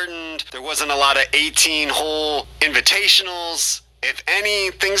was shortened. There wasn't a lot of 18-hole invitationals. If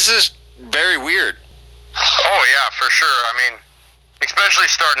any, things just very weird. Oh, yeah, for sure. I mean, especially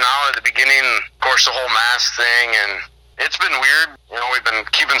starting out at the beginning, of course, the whole mask thing, and it's been weird. We've been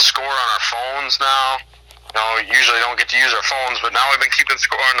keeping score on our phones now. We usually don't get to use our phones, but now we've been keeping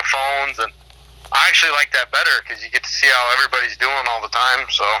score on the phones, and I actually like that better because you get to see how everybody's doing all the time.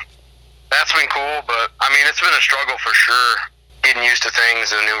 So that's been cool. But, I mean, it's been a struggle for sure, getting used to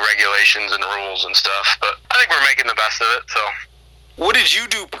things and new regulations and rules and stuff. But I think we're making the best of it. So. What did you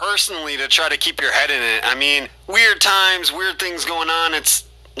do personally to try to keep your head in it? I mean, weird times, weird things going on. It's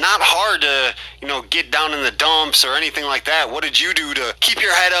not hard to, get down in the dumps or anything like that. What did you do to keep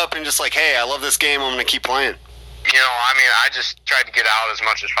your head up and just like, hey, I love this game, I'm going to keep playing? I just tried to get out as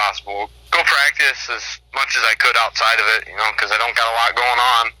much as possible. Go practice as much as I could outside of it, because I don't got a lot going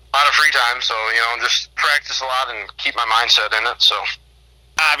on. A lot of free time, so, just practice a lot and keep my mindset in it, so.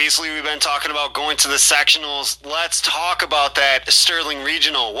 Obviously, we've been talking about going to the sectionals. Let's talk about that Sterling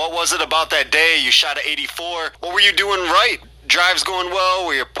Regional. What was it about that day? You shot at 84. What were you doing right? Drives going well?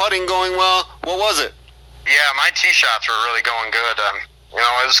 Were your putting going well? What was it? Yeah, my tee shots were really going good.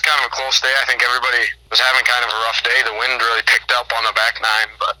 It was kind of a close day. I think everybody was having kind of a rough day. The wind really picked up on the back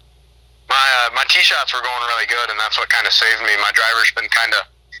nine, but my tee shots were going really good, and that's what kind of saved me. My driver's been kind of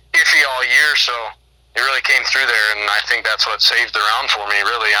iffy all year, so it really came through there, and I think that's what saved the round for me,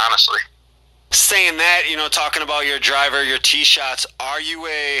 really, honestly. Saying that, talking about your driver, your tee shots, are you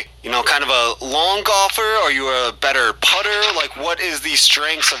a, kind of a long golfer? Are you a better putter? Like, what is the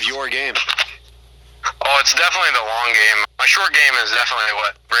strengths of your game? Oh, it's definitely the long game. My short game is definitely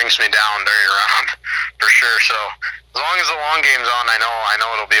what brings me down during a round, for sure. So as long as the long game's on, I know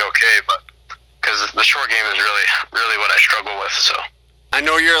it'll be okay. But because the short game is really, really what I struggle with. So I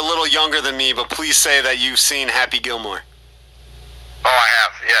know you're a little younger than me, but please say that you've seen Happy Gilmore. Oh, I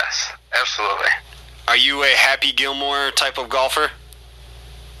have. Yes, absolutely. Are you a Happy Gilmore type of golfer?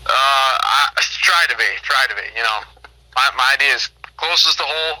 I try to be. My idea is closest to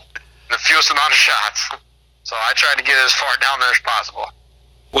hole, the fewest amount of shots. So I try to get as far down there as possible.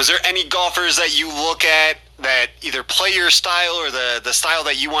 Was there any golfers that you look at that either play your style or the style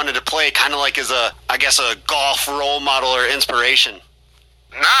that you wanted to play kind of like as a golf role model or inspiration?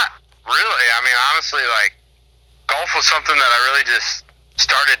 Not really. I mean, honestly, golf was something that I really just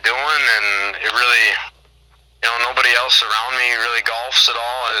started doing, and it really, nobody else around me really golfs at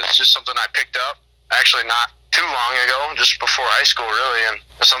all. It's just something I picked up, actually not too long ago, just before high school, really, and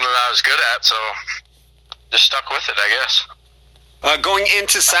it's something that I was good at, so just stuck with it, I guess. Going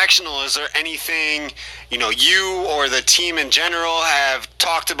into sectional, is there anything, you or the team in general have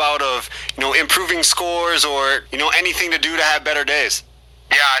talked about of, improving scores or, anything to do to have better days?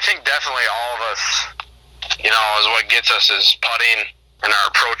 Yeah, I think definitely all of us, is what gets us is putting and our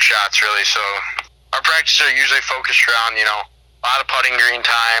approach shots, really. So our practices are usually focused around, a lot of putting green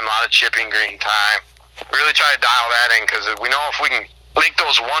time, a lot of chipping green time. We really try to dial that in because we know if we can make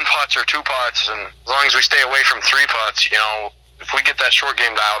those 1 putts or 2 putts, and as long as we stay away from 3 putts, if we get that short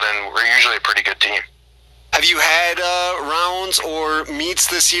game dialed in, we're usually a pretty good team. Have you had rounds or meets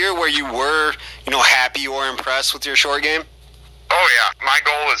this year where you were, happy or impressed with your short game? Oh, yeah. My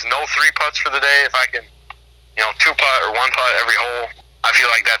goal is no 3 putts for the day. If I can, 2 putt or 1 putt every hole, I feel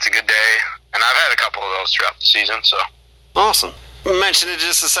like that's a good day. And I've had a couple of those throughout the season, so. Awesome. You mentioned it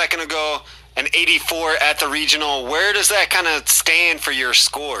just a second ago, an 84 at the regional. Where does that kind of stand for your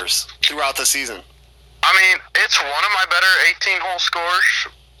scores throughout the season? I mean, it's one of my better 18-hole scores,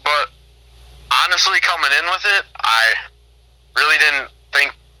 but honestly, coming in with it, I really didn't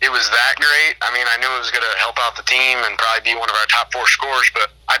think it was that great. I mean, I knew it was going to help out the team and probably be one of our top 4 scores, but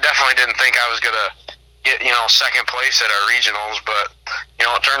I definitely didn't think I was going to get, second place at our regionals. But,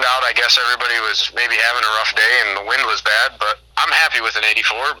 it turned out, I guess everybody was maybe having a rough day and the wind was bad, but I'm happy with an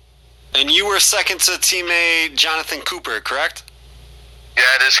 84. And you were second to teammate Jonathan Cooper, correct? Yeah,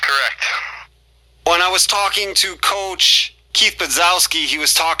 it is correct. When I was talking to Coach Keith Badzowski, he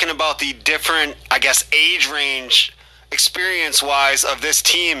was talking about the different, age range experience-wise of this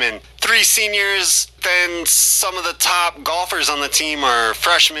team, and 3 seniors, then some of the top golfers on the team are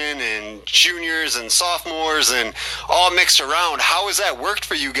freshmen and juniors and sophomores and all mixed around. How has that worked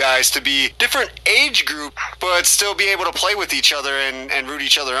for you guys to be different age group but still be able to play with each other and root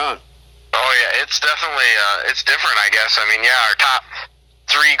each other on? Oh yeah, it's definitely it's different, I guess. I mean, yeah, our top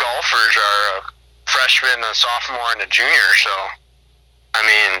 3 golfers are a freshman, a sophomore, and a junior. So, I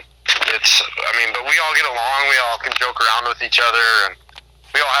mean, but we all get along. We all can joke around with each other, and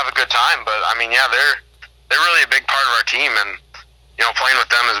we all have a good time. But I mean, yeah, they're really a big part of our team, and playing with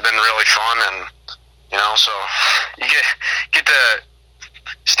them has been really fun. And so you get to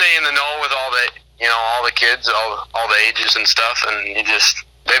stay in the know with all the all the kids, all the ages and stuff, and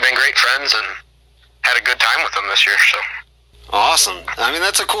they've been great friends and had a good time with them this year. So. Awesome. I mean,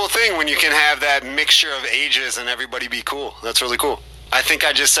 that's a cool thing when you can have that mixture of ages and everybody be cool. That's really cool. I think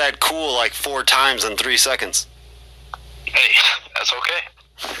I just said cool like 4 times in 3 seconds. Hey, that's okay.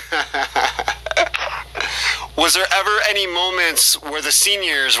 Was there ever any moments where the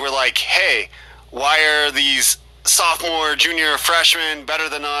seniors were like, hey, why are these sophomore, junior, freshmen better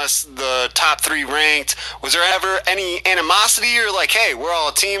than us, the top 3 ranked? Was there ever any animosity or like, hey, we're all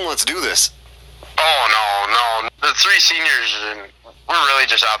a team, let's do this? Oh, no. The 3 seniors, we're really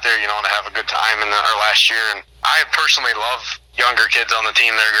just out there, to have a good time in our last year. And I personally love younger kids on the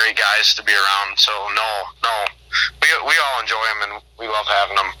team. They're great guys to be around. So, no. We all enjoy them, and we love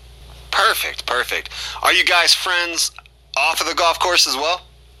having them. Perfect. Are you guys friends off of the golf course as well?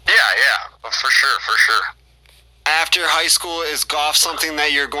 Yeah, for sure. After high school, is golf something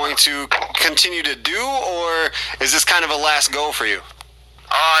that you're going to continue to do, or is this kind of a last go for you?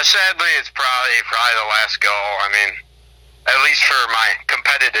 Sadly, it's probably the last go. I mean, at least for my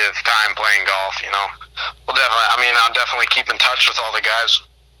competitive time playing golf, I'll definitely keep in touch with all the guys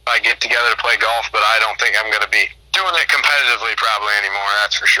I get together to play golf, but I don't think I'm going to be doing it competitively probably anymore,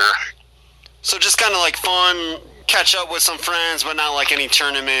 that's for sure. So just kind of like fun, catch up with some friends, but not like any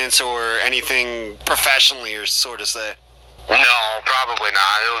tournaments or anything professionally, or sort of say? No, probably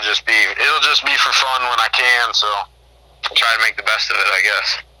not. It'll just be for fun when I can, so I'll try to make the best of it, I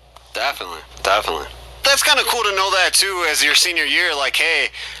guess. Definitely. That's kind of cool to know that too, as your senior year, like, hey,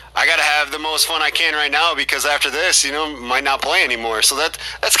 I got to have the most fun I can right now because after this, might not play anymore. So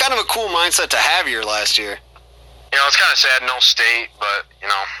that's kind of a cool mindset to have your last year. It's kind of sad, no state, but,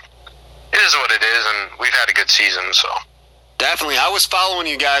 it is what it is, and we've had a good season, so. Definitely. I was following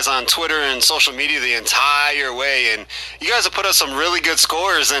you guys on Twitter and social media the entire way, and you guys have put up some really good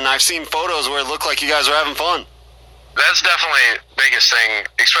scores, and I've seen photos where it looked like you guys were having fun. That's definitely the biggest thing,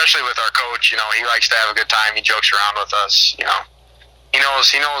 especially with our coach. He likes to have a good time. He jokes around with us,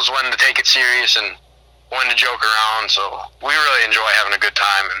 He knows when to take it serious and when to joke around, so we really enjoy having a good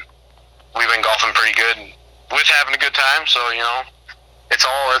time, and we've been golfing pretty good with having a good time, so,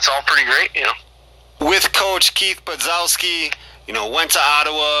 it's all pretty great, With Coach Keith Budzowski, went to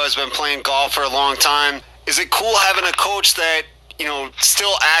Ottawa, has been playing golf for a long time. Is it cool having a coach that,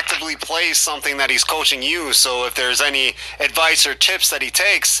 still actively plays something that he's coaching you? So if there's any advice or tips that he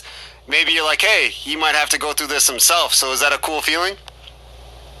takes, maybe you're like, hey, he might have to go through this himself. So is that a cool feeling?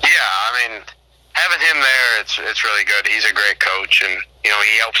 Yeah, I mean, having him there, it's really good. He's a great coach, and,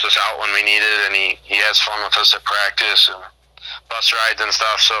 he helps us out when we need it, and he has fun with us at practice and bus rides and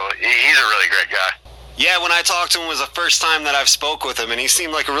stuff. So he's a really great guy. Yeah, when I talked to him, it was the first time that I've spoke with him, and he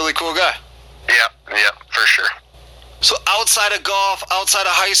seemed like a really cool guy. Yep, for sure. So outside of golf, outside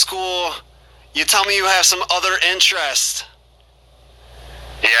of high school, you tell me you have some other interests.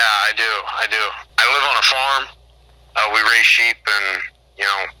 Yeah, I do. I live on a farm. We raise sheep, and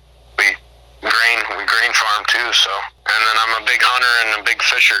we grain farm too. So, and then I'm a big hunter and a big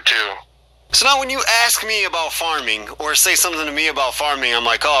fisher too. So now when you ask me about farming or say something to me about farming, I'm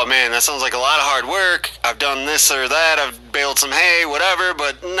like, oh man, that sounds like a lot of hard work. I've done this or that. I've baled some hay, whatever,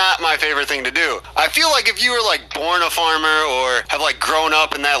 but not my favorite thing to do. I feel like if you were like born a farmer or have like grown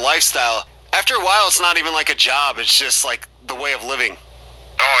up in that lifestyle, after a while it's not even like a job. It's just like the way of living.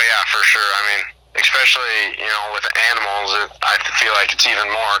 Oh yeah, for sure. I mean, especially, with animals, I feel like it's even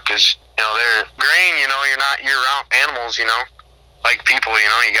more because, they're grain, you're not year-round animals, like people,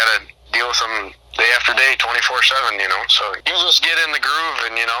 you got to deal with them day after day, 24/7, so you just get in the groove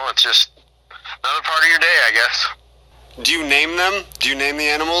and, it's just another part of your day, I guess. Do you name them? Do you name the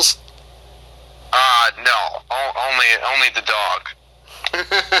animals? No, only the dog.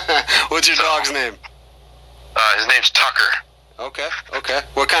 What's your dog's name? His name's Tucker. Okay.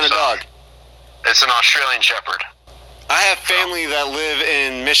 What kind of dog? It's an Australian Shepherd. I have family that live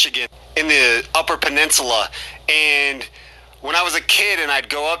in Michigan, in the Upper Peninsula, and when I was a kid and I'd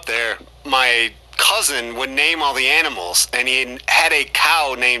go up there, my cousin would name all the animals, and he had a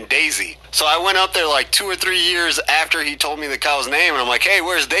cow named Daisy. So I went up there like 2 or 3 years after he told me the cow's name, and I'm like, hey,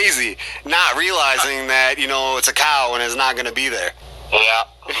 where's Daisy? Not realizing that, it's a cow and it's not going to be there. Yeah.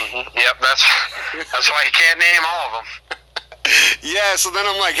 Mm-hmm. Yep, that's why you can't name all of them. Yeah, so then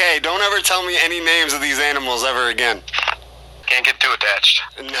I'm like, hey, don't ever tell me any names of these animals ever again. Can't get too attached.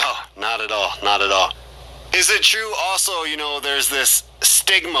 No, not at all. Not at all. Is it true also, there's this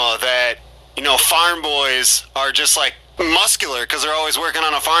stigma that, farm boys are just like muscular because they're always working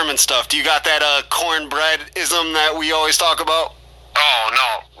on a farm and stuff? Do you got that cornbread-ism that we always talk about? Oh,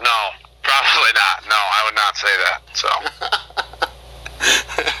 no. Probably not. No, I would not say that. So.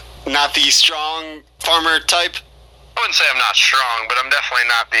 Not the strong farmer type? I wouldn't say I'm not strong, but I'm definitely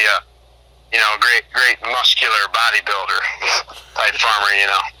not the, great muscular bodybuilder type farmer,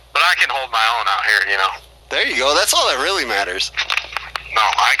 But I can hold my own out here, There you go. That's all that really matters. No,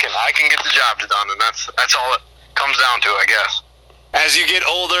 I can get the job done, and that's all it comes down to, I guess. As you get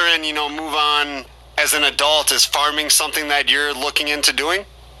older and, move on as an adult, is farming something that you're looking into doing?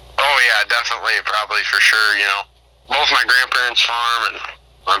 Oh, yeah, definitely, probably, for sure, Both my grandparents farm and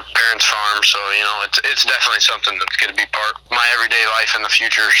my parents farm, so, it's definitely something that's going to be part of my everyday life in the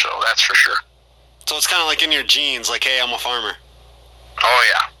future, so that's for sure. So it's kind of like in your genes, like, hey, I'm a farmer. Oh,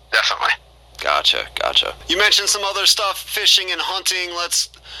 yeah, definitely. Gotcha. You mentioned some other stuff, fishing and hunting. Let's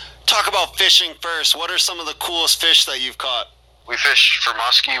talk about fishing first. What are some of the coolest fish that you've caught? We fish for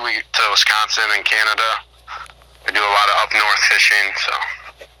muskie. We get to Wisconsin and Canada. We do a lot of up north fishing, so.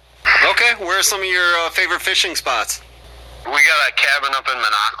 Okay, where are some of your favorite fishing spots? We got a cabin up in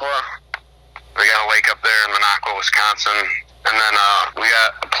Minocqua. We got a lake up there in Minocqua, Wisconsin. And then we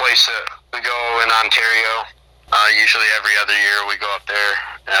got a place that we go in Ontario. Usually every other year we go up there,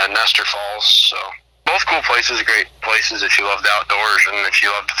 Nestor Falls. So both cool places, great places if you love the outdoors and if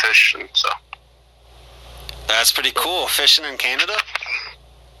you love to fish. And so. That's pretty cool. Fishing in Canada?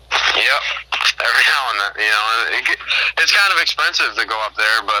 Yep. Every now and then, it's kind of expensive to go up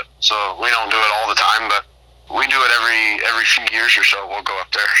there, but so we don't do it all the time, but we do it every few years or so. We'll go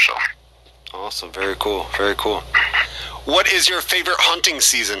up there. So. Awesome. Very cool. What is your favorite hunting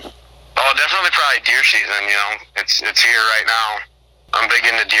season? Oh, definitely probably deer season. It's here right now. I'm big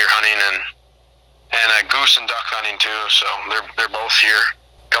into deer hunting and goose and duck hunting too. So they're both here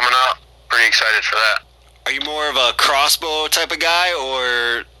coming up. Pretty excited for that. Are you more of a crossbow type of guy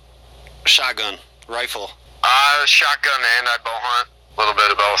or shotgun rifle? Shotgun and I bow hunt. A little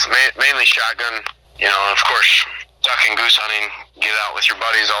bit of both. Mainly shotgun. Of course, duck and goose hunting. Get out with your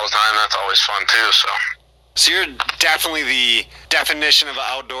buddies all the time. That's always fun too. So you're definitely the definition of an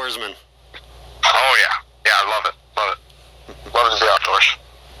outdoorsman. Oh yeah, I love it. Love to be outdoors.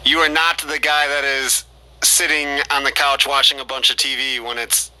 You are not the guy that is sitting on the couch watching a bunch of TV when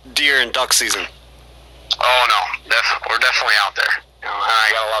it's deer and duck season. Oh no, we're definitely out there. And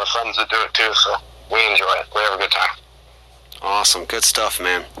I got a lot of friends that do it too, so we enjoy it. We have a good time. Awesome, good stuff,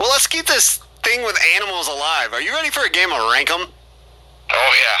 man. Well, let's keep this thing with animals alive. Are you ready for a game of Rank 'em?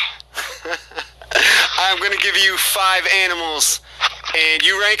 Oh yeah. I'm going to give you 5 animals, and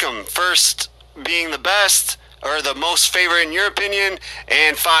you rank them. First being the best, or the most favorite in your opinion,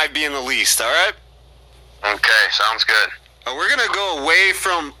 and 5 being the least, all right? Okay, sounds good. We're going to go away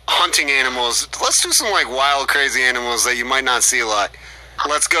from hunting animals. Let's do some, wild, crazy animals that you might not see a lot.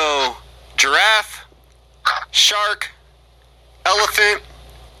 Let's go giraffe, shark, elephant,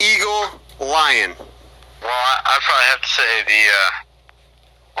 eagle, lion. Well, I'd probably have to say the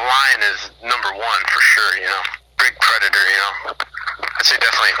lion is number 1 for sure, Big predator, I'd say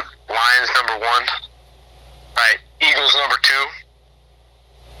definitely lion's number 1. Right, eagle's number 2.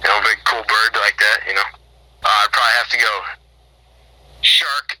 Big cool bird like that, I'd probably have to go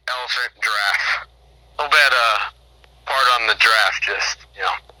shark, elephant, giraffe. A little bit part on the giraffe, just,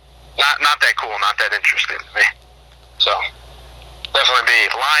 not that cool, not that interesting to me. So, definitely be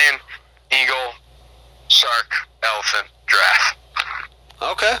lion, eagle, shark, elephant, giraffe.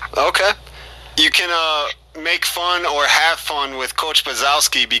 Okay. You can make fun or have fun with Coach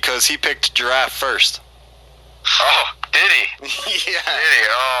Bazowski because he picked giraffe first. Oh, did he? Yeah. Did he?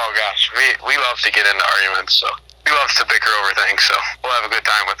 Oh, gosh. We love to get into arguments, so we love to bicker over things, so we'll have a good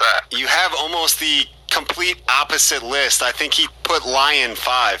time with that. You have almost the complete opposite list. I think he put lion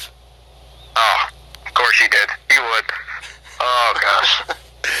 5. Oh, of course he did. He would. Oh, gosh.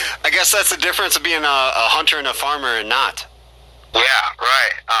 I guess that's the difference of being a hunter and a farmer and not. Yeah,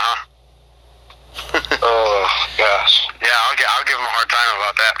 right. Oh, gosh. Yeah, I'll give him a hard time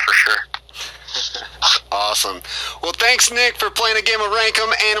about that for sure. Awesome. Well, thanks, Nick, for playing a game of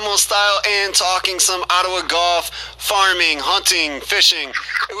Rankum Animal Style and talking some Ottawa golf, farming, hunting, fishing.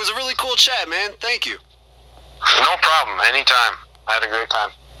 It was a really cool chat, man. Thank you. No problem. Anytime. I had a great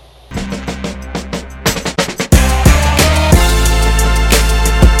time.